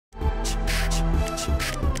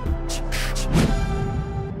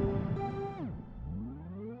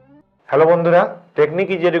Hello বন্ধুরা, technique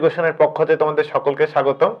easy এডুকেশনের পক্ষ থেকে তোমাদের সকলকে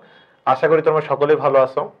স্বাগতম। আশা করি তোমরা সকলেই ভালো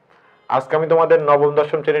আছো। আজকে আমি তোমাদের নবম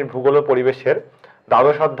দশম শ্রেণীর ভূগোল ও পরিবেশের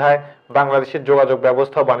দ্বাদশ অধ্যায় বাংলাদেশের যোগাযোগ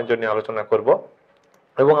ব্যবস্থা ও বাণিজ্য নিয়ে আলোচনা করব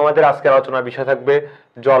এবং আমাদের আজকের আলোচনার বিষয় থাকবে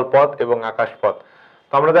জলপথ এবং আকাশপথ।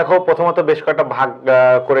 তো আমরা দেখো প্রথমত বেশ কয়েকটা ভাগ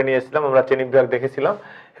করে নিয়েছিলাম, আমরা শ্রেণী বিভাগ দেখেছিলাম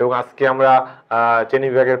এবং আজকে আমরা শ্রেণী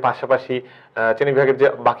বিভাগের পাশাপাশি শ্রেণী বিভাগের যে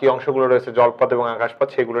বাকি অংশগুলো রয়েছে জলপথ এবং আকাশপথ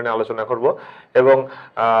সেগুলো নিয়ে আলোচনা করব এবং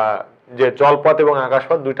যে জলপথ এবং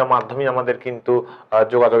আকাশপথ দুইটা মাধ্যমই আমাদের কিন্তু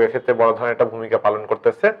যোগাযোগের ক্ষেত্রে বড় ধরনের একটা ভূমিকা পালন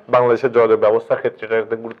করতেছে। বাংলাদেশের যোগাযোগ ব্যবস্থার ক্ষেত্রে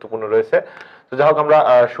এটা গুরুত্বপূর্ণ রয়েছে। তো যাই হোক, আমরা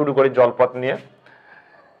শুরু করি জলপথ নিয়ে।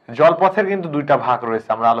 জলপথের কিন্তু দুইটা ভাগ রয়েছে,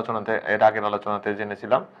 আমরা আলোচনাতে এর আগের আলোচনাতে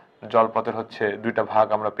জেনেছিলাম। জলপথের হচ্ছে দুইটা ভাগ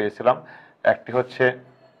আমরা পেয়েছিলাম, একটি হচ্ছে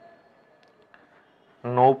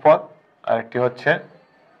নৌপথ আর একটি হচ্ছে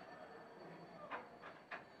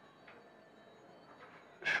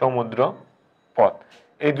সমুদ্র পথ।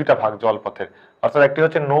 এই দুইটা ভাগ জলপথের, অর্থাৎ একটি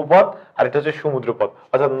হচ্ছে নৌপথ আর একটি হচ্ছে সমুদ্র পথ।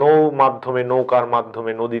 অর্থাৎ নৌকার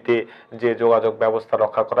মাধ্যমে নদীতে যে যোগাযোগ ব্যবস্থা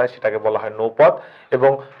রক্ষা করা হয় সেটাকে বলা হয় নৌপথ,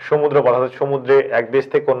 এবং সমুদ্র পথ অর্থাৎ সমুদ্রে এক দেশ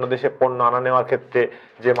থেকে অন্য দেশে পণ্য আনা নেওয়ার ক্ষেত্রে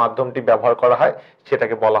যে মাধ্যমটি ব্যবহার করা হয়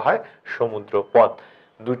সেটাকে বলা হয় সমুদ্র পথ।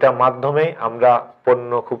 দুইটা মাধ্যমেই আমরা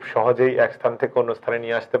পণ্য খুব সহজেই এক স্থান থেকে অন্য স্থানে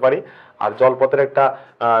নিয়ে আসতে পারি। আর জলপথের একটা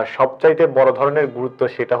সবচাইতে বড় ধরনের গুরুত্ব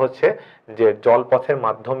সেটা হচ্ছে যে জলপথের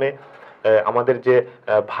মাধ্যমে আমাদের যে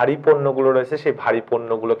ভারী পণ্যগুলো রয়েছে সেই ভারী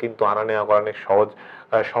পণ্যগুলো কিন্তু আনা নেওয়া করা অনেক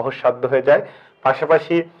সহজসাধ্য হয়ে যায়।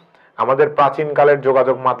 পাশাপাশি আমাদের প্রাচীনকালের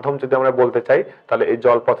যোগাযোগ মাধ্যম যদি আমরা বলতে চাই তাহলে এই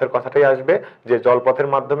জলপথের কথাটাই আসবে, যে জলপথের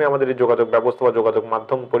মাধ্যমে আমাদের এই যোগাযোগ ব্যবস্থা বা যোগাযোগ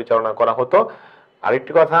মাধ্যম পরিচালনা করা হতো।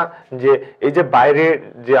 আরেকটি কথা, যে এই যে বাইরে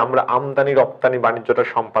যে আমরা আমদানি রপ্তানি বাণিজ্যটা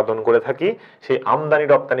সম্পাদন করে থাকি সেই আমদানি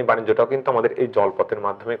রপ্তানি বাণিজ্যটাও কিন্তু আমাদের এই জলপথের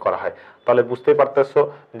মাধ্যমে করা হয়। তাহলে বুঝতেই পারতেছো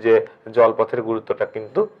যে জলপথের গুরুত্বটা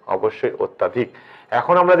কিন্তু অবশ্যই অত্যাধিক।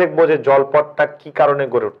 এখন আমরা দেখবো যে জলপথটা কি কারণে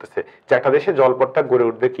গড়ে উঠতেছে, যে একটা দেশে জলপথটা গড়ে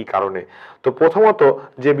উঠবে কি কারণে। তো প্রথমত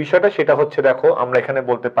যে বিষয়টা সেটা হচ্ছে, দেখো আমরা এখানে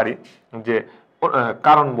বলতে পারি যে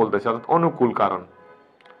কারণ বলতেছে, অর্থাৎ অনুকূল কারণ,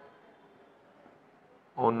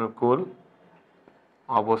 অনুকূল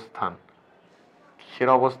অবস্থান, কিসের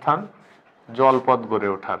অবস্থান? জলপথ গড়ে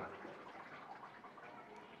ওঠার,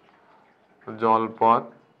 জলপথ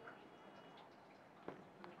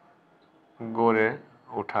গড়ে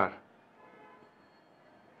ওঠার।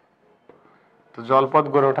 তো জলপথ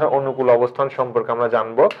গড়ে ওঠার অনুকূল অবস্থান সম্পর্কে আমরা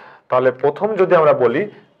জানবো। তাহলে প্রথম যদি আমরা বলি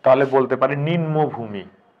তাহলে বলতে পারি নিম্নভূমি।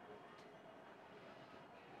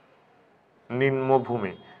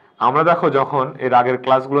 নিম্নভূমি আমরা দেখো যখন এর আগের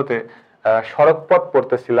ক্লাসগুলোতে সড়কপথ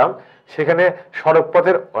পড়তেছিলাম সেখানে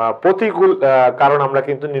সড়কপথের প্রতিকূল কারণ আমরা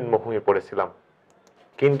কিন্তু নিম্নভূমি পড়েছিলাম,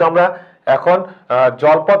 কিন্তু আমরা এখন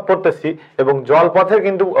জলপথ পড়তেছি এবং জলপথের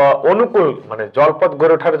কিন্তু অনুকূল মানে জলপথ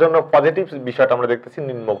গড়ে ওঠার জন্য পজিটিভ বিষয়টা আমরা দেখতেছি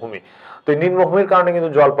নিম্নভূমি। তো এই নিম্নভূমির কারণে কিন্তু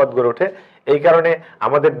জলপথ গড়ে ওঠে। এই কারণে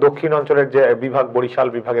আমাদের দক্ষিণ অঞ্চলের যে বিভাগ, বরিশাল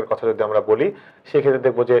বিভাগের কথা যদি আমরা বলি সেক্ষেত্রে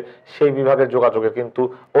দেখবো যে সেই বিভাগের যোগাযোগের কিন্তু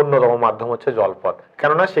অন্যতম মাধ্যম হচ্ছে জলপথ,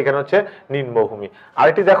 কেননা সেখানে হচ্ছে নিম্নভূমি।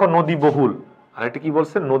 আরেকটি দেখো নদী বহুল, আরেকটি কি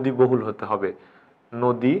বলছে? নদী বহুল হতে হবে,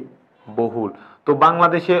 নদী বহুল। তো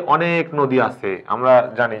বাংলাদেশে অনেক নদী আছে, আমরা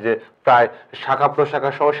জানি যে প্রায় শাখা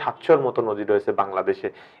প্রশাখা সহ 700-র মতো নদী রয়েছে বাংলাদেশে।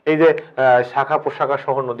 এই যে শাখা প্রশাখা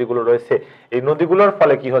সহ নদীগুলো রয়েছে, এই নদীগুলোর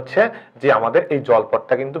ফলে কি হচ্ছে যে আমাদের এই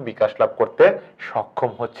জলপথটা কিন্তু বিকাশ লাভ করতে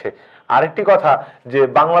সক্ষম হচ্ছে। আরেকটি কথা, যে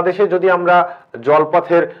বাংলাদেশে যদি আমরা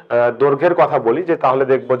জলপথের দৈর্ঘ্যের কথা বলি যে তাহলে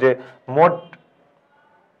দেখবো যে মোট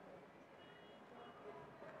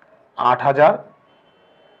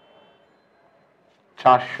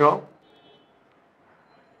 8,400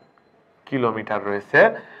 কিলোমিটার রয়েছে।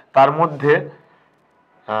 তার মধ্যে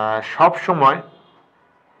সব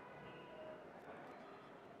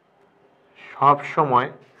সময়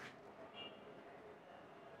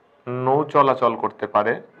নৌ চলাচল করতে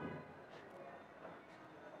পারে,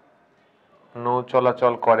 নৌ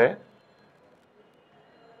চলাচল করে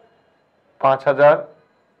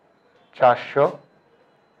 5,400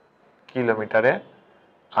 কিলোমিটারে,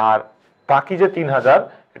 আর বাকি যে 3,000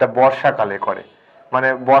 এটা বর্ষাকালে করে। মানে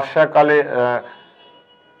বর্ষাকালে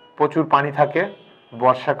প্রচুর পানি থাকে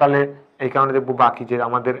বর্ষাকালে, এই কারণে দেখবো বাকি যে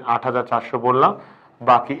আমাদের 8,400 বললাম,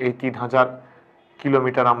 বাকি এই 3,000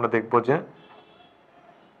 কিলোমিটার আমরা দেখবো যে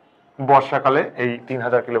বর্ষাকালে এই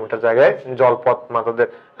 3,000 কিলোমিটার জায়গায় জলপথ আমাদের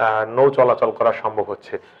নৌ চলাচল করা সম্ভব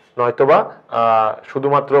হচ্ছে। নয়তোবা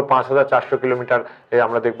শুধুমাত্র 5,400 কিলোমিটার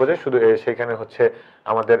আমরা দেখবো যে শুধু সেখানে হচ্ছে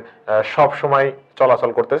আমাদের সব সময়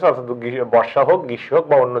চলাচল করতেছে, অর্থাৎ বর্ষা হোক, গ্রীষ্ম হোক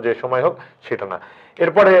বা অন্য যে সময় হোক সেটা না।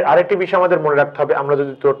 এরপরে আরেকটি বিষয় আমাদের মনে রাখতে হবে, আমরা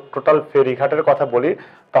যদি টোটাল ফেরিঘাটের কথা বলি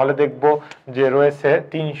তাহলে দেখবো যে রয়েছে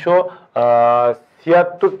 300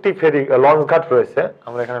 76টি ফেরি লঞ্চ ঘাট রয়েছে।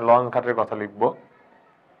 আমরা এখানে লঞ্চ ঘাটের কথা লিখব।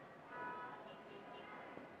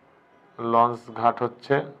 লঞ্চ ঘাট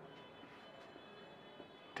হচ্ছে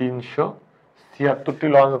 376টি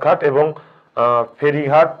লঞ্চ ঘাট এবং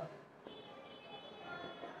ফেরিঘাট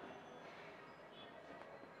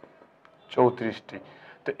 34টি।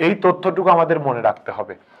 তো এই তথ্যটুকু আমাদের মনে রাখতে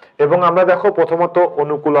হবে। এবং আমরা দেখো প্রথমত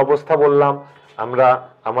অনুকূল অবস্থা বললাম, আমরা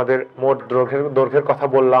আমাদের মোট দৈর্ঘ্যের কথা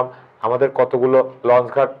বললাম, আমাদের কতগুলো লঞ্চ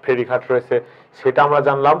ঘাট ফেরিঘাট রয়েছে সেটা আমরা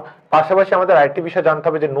জানলাম। পাশাপাশি আমাদের আরেকটি বিষয় জানতে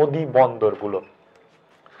হবে যে নদী বন্দরগুলো।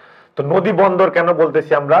 তো নদী বন্দর কেন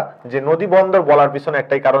বলতেছি আমরা, যে নদী বন্দর বলার পিছনে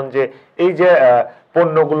একটাই কারণ যে এই যে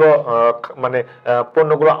পণ্যগুলো মানে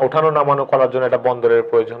পণ্যগুলো ওঠানো নামানো করার জন্য একটা বন্দরের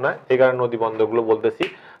প্রয়োজন হয়, এই কারণে নদী বন্দরগুলো বলতেছি।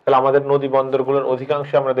 তাহলে আমাদের নদী বন্দরগুলোর অধিকাংশ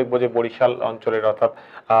আমরা দেখবো যে বরিশাল অঞ্চলের অর্থাৎ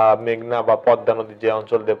মেঘনা বা পদ্মা নদী যে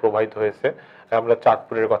অঞ্চল দিয়ে প্রবাহিত হয়েছে। আমরা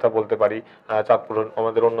চাঁদপুরের কথা বলতে পারি, চাঁদপুর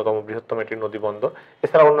আমাদের অন্যতম বৃহত্তম একটি নদী বন্দর।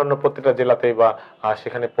 এছাড়া অন্যান্য প্রত্যেকটা জেলাতে বা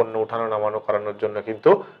সেখানে পণ্য উঠানো নামানো করানোর জন্য কিন্তু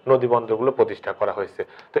নদী বন্দরগুলো প্রতিষ্ঠা করা হয়েছে।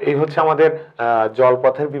 তো এই হচ্ছে আমাদের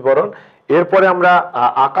জলপথের বিবরণ। এরপরে আমরা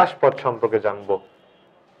আকাশপথ সম্পর্কে জানবো।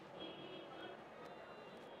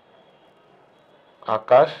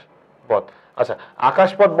 আকাশপথ, আচ্ছা,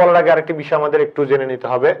 আকাশপথ বলার আগে আরেকটি বিষয় আমাদের একটু জেনে নিতে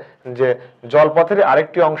হবে যে জলপথের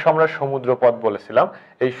আরেকটি অংশ আমরা সমুদ্রপথ বলেছিলাম।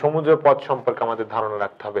 এই সমুদ্রপথ সম্পর্কে আমাদের ধারণা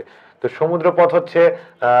রাখতে হবে। তো সমুদ্রপথ হচ্ছে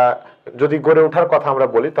যদি গড়ে ওঠার কথা আমরা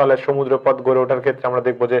বলি, তাহলে সমুদ্রপথ গড়ে ওঠার ক্ষেত্রে আমরা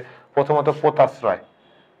দেখবো যে প্রথমত পোতাশ্রয়।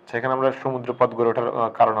 সেখানে আমরা সমুদ্রপথ গড়ে ওঠার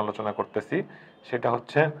কারণ আলোচনা করতেছি, সেটা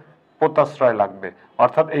হচ্ছে পোতাশ্রয় লাগবে।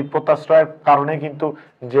 অর্থাৎ এই পোতাশ্রয়ের কারণে কিন্তু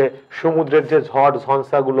যে সমুদ্রের যে ঝড়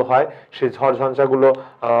ঝঞ্ঝাগুলো হয় সেই ঝড় ঝঞ্ঝাগুলো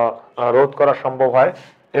রোধ করা সম্ভব হয়।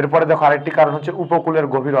 এরপরে দেখো আরেকটি কারণ হচ্ছে উপকূলের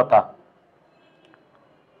গভীরতা।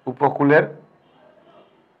 উপকূলের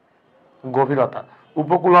গভীরতা,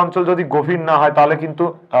 উপকূল অঞ্চল যদি গভীর না হয় তাহলে কিন্তু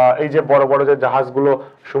এই যে বড় বড় যে জাহাজগুলো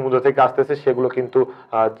সমুদ্র থেকে আসতেছে সেগুলো কিন্তু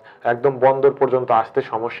একদম বন্দর পর্যন্ত আসতে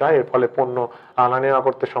সমস্যা হয়, এর ফলে পণ্য আনা নেওয়া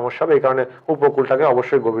করতে সমস্যা হবে। এই কারণে উপকূলটাকে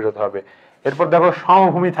অবশ্যই গভীর হতে হবে। এরপর দেখো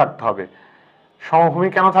সমভূমি থাকতে হবে। সমভূমি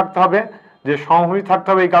কেন থাকতে হবে, যে সমভূমি থাকতে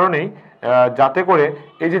হবে এই কারণেই যাতে করে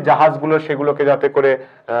এই যে জাহাজগুলো সেগুলোকে যাতে করে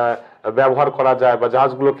ব্যবহার করা যায় বা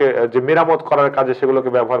জাহাজগুলোকে যে মেরামত করার কাজে সেগুলোকে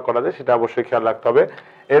ব্যবহার করা যায় সেটা অবশ্যই খেয়াল রাখতে হবে।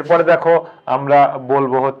 এরপরে দেখো আমরা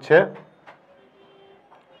বলবো হচ্ছে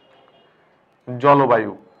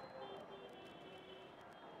জলবায়ু।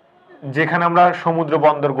 যেখানে আমরা সমুদ্র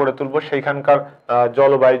বন্দর গড়ে তুলবো সেইখানকার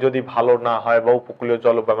জলবায়ু যদি ভালো না হয় বা উপকূলীয়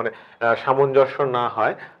জলবায়ু মানে সামঞ্জস্য না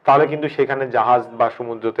হয় তাহলে কিন্তু সেখানে জাহাজ বা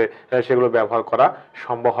সমুদ্রতে সেগুলো ব্যবহার করা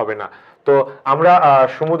সম্ভব হবে না। তো আমরা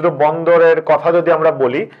সমুদ্র বন্দরের কথা যদি আমরা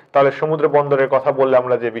বলি তাহলে সমুদ্র বন্দরের কথা বললে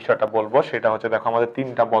আমরা যে বিষয়টা বলবো সেটা হচ্ছে, দেখো আমাদের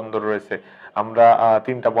 3টা বন্দর রয়েছে। আমরা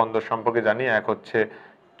 3টা বন্দর সম্পর্কে জানি। এক হচ্ছে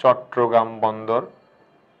চট্টগ্রাম বন্দর,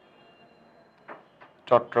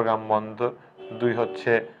 চট্টগ্রাম বন্দর, 2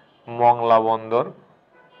 হচ্ছে মংলা বন্দর,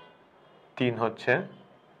 3 হচ্ছে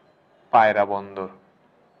পায়রা বন্দর।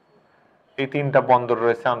 এই 3টা বন্দর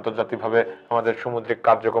রয়েছে আন্তর্জাতিকভাবে আমাদের সামুদ্রিক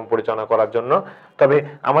কার্যক্রম পরিচালনা করার জন্য। তবে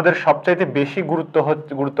আমাদের সবচাইতে বেশি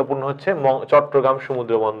গুরুত্বপূর্ণ হচ্ছে চট্টগ্রাম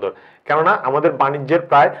সমুদ্র বন্দর, কেননা আমাদের বাণিজ্যের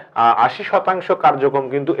প্রায় 80% কার্যক্রম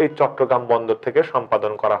কিন্তু এই চট্টগ্রাম বন্দর থেকে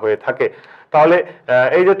সম্পাদন করা হয়ে থাকে। তাহলে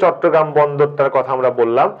এই যে চট্টগ্রাম বন্দরটার কথা আমরা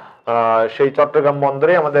বললাম, সেই চট্টগ্রাম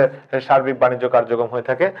বন্দরে আমাদের সার্বিক বাণিজ্য কার্যক্রম হয়ে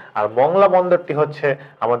থাকে। আর মংলা বন্দরটি হচ্ছে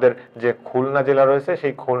আমাদের যে খুলনা জেলা রয়েছে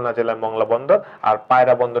সেই খুলনা জেলার মংলা বন্দর, আর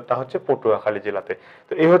পায়রা বন্দরটা হচ্ছে পটুয়াখালী জেলাতে।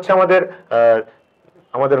 তো এই হচ্ছে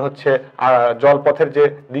আমাদের হচ্ছে জলপথের যে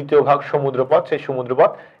দ্বিতীয় ভাগ সমুদ্রপথ, সেই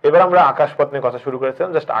সমুদ্রপথ। এবার আমরা আকাশপথ নিয়ে কথা শুরু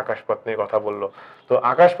করেছিলাম, জাস্ট আকাশপথ নিয়ে কথা বললো। তো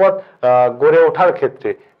আকাশপথ গড়ে ওঠার ক্ষেত্রে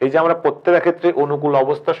এই যে আমরা প্রত্যেকটা ক্ষেত্রে অনুকূল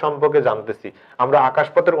অবস্থা সম্পর্কে জানতেছি, আমরা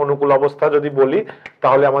আকাশপথের অনুকূল অবস্থা যদি বলি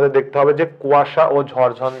তাহলে আমাদের দেখতে হবে যে কুয়াশা ও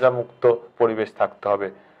ঝড়ঝঞ্ঝা মুক্ত পরিবেশ থাকতে হবে।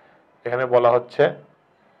 এখানে বলা হচ্ছে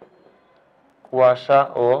কুয়াশা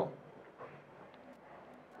ও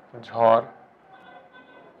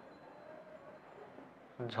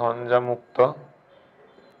ঝঞ্ঝামুক্ত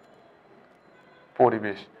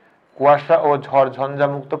পরিবেশ, কুয়াশা ও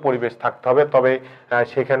ঝড়ঝঞ্ঝামুক্ত পরিবেশ থাকতে হবে, তবে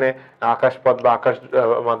সেখানে আকাশপথ বা আকাশ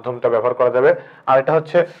মাধ্যমটা ব্যবহার করা যাবে। আর এটা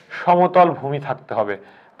হচ্ছে সমতল ভূমি থাকতে হবে।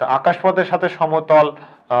 তো আকাশপথের সাথে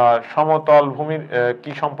সমতল ভূমির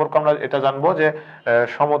কি সম্পর্ক আমরা এটা জানবো, যে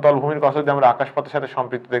সমতল ভূমির কথা যদি আমরা আকাশপথের সাথে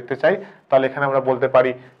সম্পৃক্ত দেখতে চাই তাহলে এখানে আমরা বলতে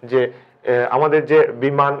পারি যে আমাদের যে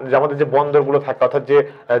বিমান, আমাদের যে বন্দরগুলো থাকে, অর্থাৎ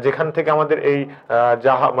যেখান থেকে আমাদের এই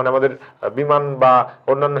মানে আমাদের বিমান বা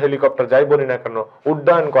অন্যান্য হেলিকপ্টার যাই বলি না কেন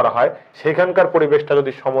উড্ডয়ন করা হয়, সেখানকার পরিবেশটা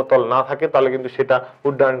যদি সমতল না থাকে তাহলে কিন্তু সেটা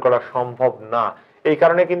উড্ডয়ন করা সম্ভব না। এই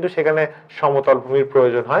কারণে কিন্তু সেখানে সমতল ভূমির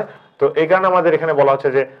প্রয়োজন হয়। তো এই কারণে আমাদের এখানে বলা হচ্ছে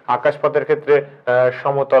যে আকাশপথের ক্ষেত্রে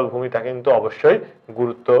সমতল ভূমিটা কিন্তু অবশ্যই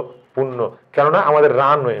গুরুত্বপূর্ণ, কেননা আমাদের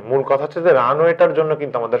রানওয়ে, মূল কথা হচ্ছে যে রানওয়েটার জন্য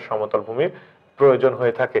কিন্তু আমাদের সমতল ভূমির প্রয়োজন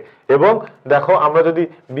হয়ে থাকে। এবং দেখো আমরা যদি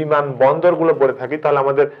বিমান বন্দরগুলো পড়ে থাকি তাহলে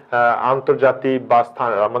আমাদের আন্তর্জাতিক বা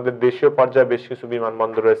আমাদের দেশীয় পর্যায়ে বেশ কিছু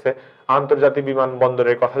বিমানবন্দর রয়েছে। আন্তর্জাতিক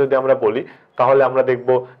বিমানবন্দরের কথা যদি আমরা বলি তাহলে আমরা দেখব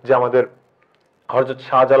যে আমাদের হযরত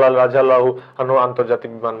শাহজালাল রাদিয়াল্লাহু আনহু আন্তর্জাতিক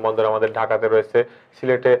বিমানবন্দর আমাদের ঢাকাতে রয়েছে,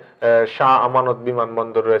 সিলেটে শাহ আমানত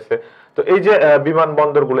বিমানবন্দর রয়েছে। তো এই যে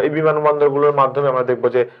বিমানবন্দরগুলো, এই বিমানবন্দরগুলোর মাধ্যমে আমরা দেখব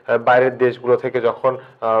যে বাইরের দেশগুলো থেকে যখন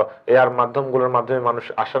এয়ার মাধ্যমগুলোর মাধ্যমে মানুষ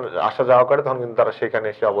আসা যাওয়া করে তখন কিন্তু তারা সেখানে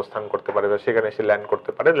এসে অবস্থান করতে পারে বা সেখানে এসে ল্যান্ড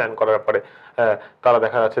করতে পারে। ল্যান্ড করার পরে তারা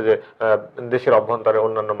দেখা যাচ্ছে যে দেশের অভ্যন্তরে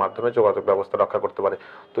অন্যান্য মাধ্যমে যোগাযোগ ব্যবস্থা রক্ষা করতে পারে।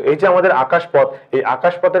 তো এই যে আমাদের আকাশপথ, এই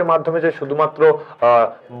আকাশপথের মাধ্যমে যে শুধুমাত্র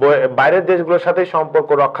বাইরের দেশগুলোর সাথে সম্পর্ক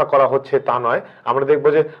রক্ষা করা হচ্ছে তা নয়, আমরা দেখব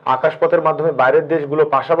যে আকাশপথের মাধ্যমে বাইরের দেশগুলো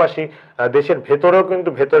পাশাপাশি দেশের ভেতরেও কিন্তু,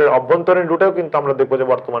 ভেতরের অভ্যন্তরীণ রুটেও কিন্তু আমরা দেখব যে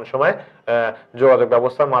বর্তমান সময়ে যোগাযোগ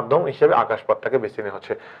ব্যবস্থার মাধ্যম হিসেবে আকাশপথটাকে বেছে নেওয়া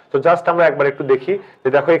হচ্ছে। তো জাস্ট আমরা একবার একটু দেখি যে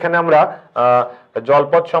দেখো এখানে আমরা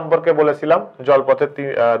জলপথ সম্পর্কে বলেছিলাম, জলপথের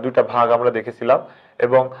দুইটা ভাগ আমরা দেখেছিলাম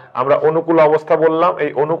এবং আমরা অনুকূল অবস্থা বললাম।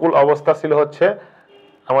 এই অনুকূল অবস্থা ছিল হচ্ছে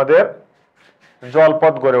আমাদের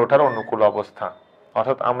জলপথ গড়ে ওঠার অনুকূল অবস্থা,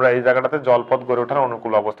 অর্থাৎ আমরা এই জায়গাটাতে জলপথ গড়ে ওঠার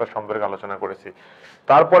অনুকূল অবস্থা সম্পর্কে আলোচনা করেছি।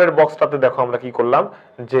 তারপরের বক্সটাতে দেখো আমরা কি করলাম,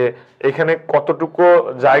 যে এখানে কতটুকু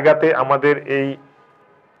জায়গাতে আমাদের এই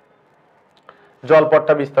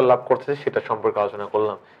জলপথটা বিস্তার লাভ করছে সেটা সম্পর্কে আলোচনা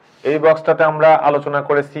করলাম। এই বক্সটাতে আমরা আলোচনা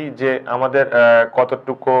করেছি যে আমাদের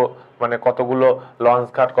কতটুকু মানে কতগুলো লঞ্চ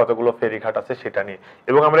ঘাট, কতগুলো ফেরি ঘাট আছে সেটা নিয়ে।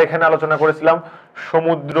 এবং আমরা এখানে আলোচনা করেছিলাম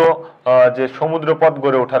সমুদ্র, যে সমুদ্রপথ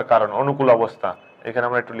গড়ে ওঠার কারণ, অনুকূল অবস্থা। এখানে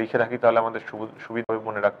আমরা একটু লিখে রাখি তাহলে আমাদের সুবিধা হবে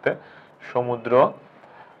মনে রাখতে।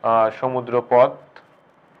 সমুদ্রপথ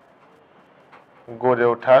গড়ে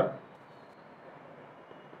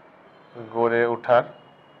ওঠার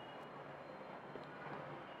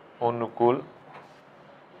অনুকূল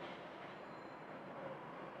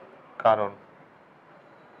কারণ।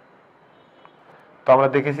 তো আমরা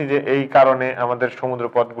দেখেছি যে এই কারণে আমাদের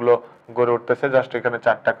সমুদ্রপথগুলো গড়ে উঠতেছে। জাস্ট এখানে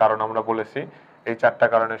 4টা কারণ আমরা বলেছি, এই 4টা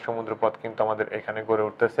কারণে সমুদ্রপথ কিন্তু আমাদের এখানে গড়ে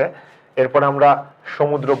উঠতেছে। এরপর আমরা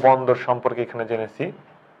সমুদ্র বন্দর সম্পর্কে এখানে জেনেছি,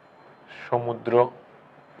 সমুদ্র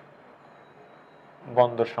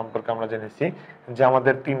বন্দর সম্পর্কে আমরা জেনেছি যে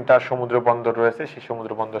আমাদের 3টা সমুদ্র বন্দর রয়েছে, সেই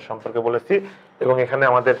সমুদ্র বন্দর সম্পর্কে বলেছি। এবং এখানে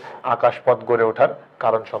আমাদের আকাশপথ গড়ে ওঠার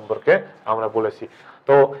কারণ সম্পর্কে আমরা বলেছি।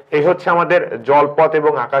 তো এই হচ্ছে আমাদের জলপথ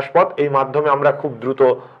এবং আকাশপথ। এই মাধ্যমে আমরা খুব দ্রুত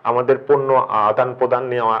আমাদের পণ্য আদান প্রদান,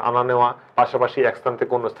 নেওয়া আনা নেওয়া, পাশাপাশি এক স্থান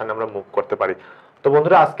থেকে অন্য স্থানে আমরা মুভ করতে পারি। তো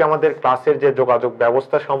বন্ধুরা, আজকে আমাদের ক্লাসের যে যোগাযোগ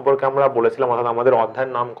ব্যবস্থা সম্পর্কে আমরা বলেছিলাম, অর্থাৎ আমাদের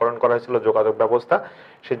অধ্যায়ের নামকরণ করা হয়েছিল যোগাযোগ ব্যবস্থা,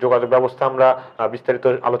 সেই যোগাযোগ ব্যবস্থা আমরা বিস্তারিত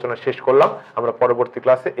আলোচনা শেষ করলাম। আমরা পরবর্তী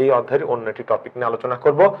ক্লাসে এই অধ্যায়ের অন্য একটি টপিক নিয়ে আলোচনা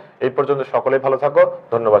করব। এই পর্যন্ত সকলেই ভালো থাকো,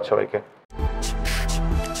 ধন্যবাদ সবাইকে।